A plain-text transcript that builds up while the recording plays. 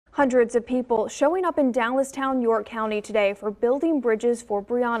Hundreds of people showing up in Dallastown, York County today for Building Bridges for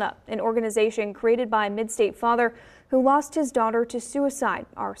Brianna, an organization created by a Midstate father who lost his daughter to suicide.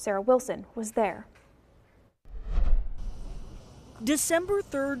 Our Sarah Wilson was there. December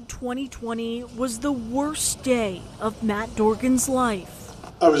 3rd, 2020 was the worst day of Matt Dorgan's life.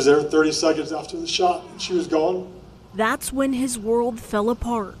 I was there 30 seconds after the shot and she was gone. That's when his world fell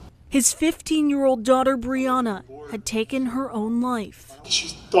apart. His 15-year-old daughter, Brianna, had taken her own life. She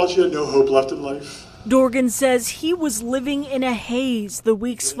thought she had no hope left in life. Dorgan says he was living in a haze the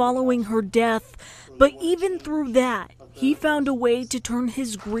weeks following her death, but even through that, he found a way to turn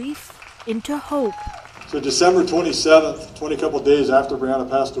his grief into hope. So December 27th, 20 couple days after Brianna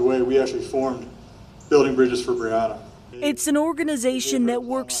passed away, we actually formed Building Bridges for Brianna. It's an organization that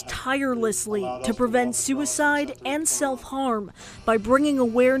works tirelessly to prevent suicide and self-harm by bringing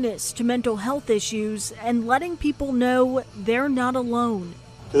awareness to mental health issues and letting people know they're not alone.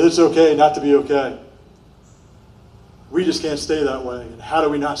 It's okay not to be okay. We just can't stay that way. And how do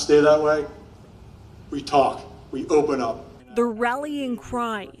we not stay that way? We talk. We open up. The rallying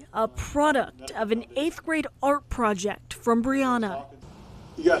cry, a product of an 8th grade art project from Brianna.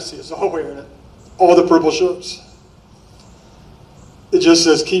 You guys see us all wearing it. All the purple shirts. It just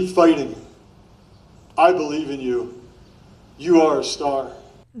says, keep fighting. I believe in you. You are a star.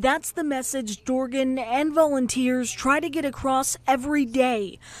 That's the message Dorgan and volunteers try to get across every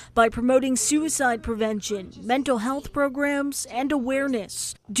day by promoting suicide prevention, mental health programs, and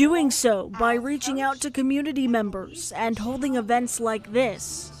awareness. Doing so by reaching out to community members and holding events like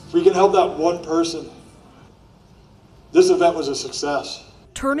this. We can help that one person. This event was a success.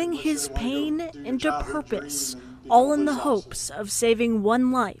 Turning his pain into purpose, all in the hopes of saving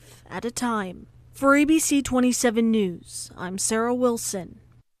one life at a time. For ABC 27 News, I'm Sarah Wilson.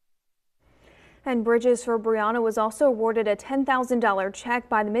 And Bridges for Brianna was also awarded a $10,000 check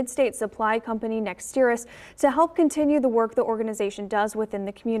by the Midstate supply company Nexteris to help continue the work the organization does within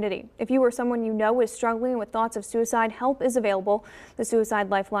the community. If you or someone you know is struggling with thoughts of suicide, help is available. The Suicide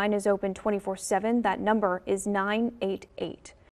Lifeline is open 24/7. That number is 988.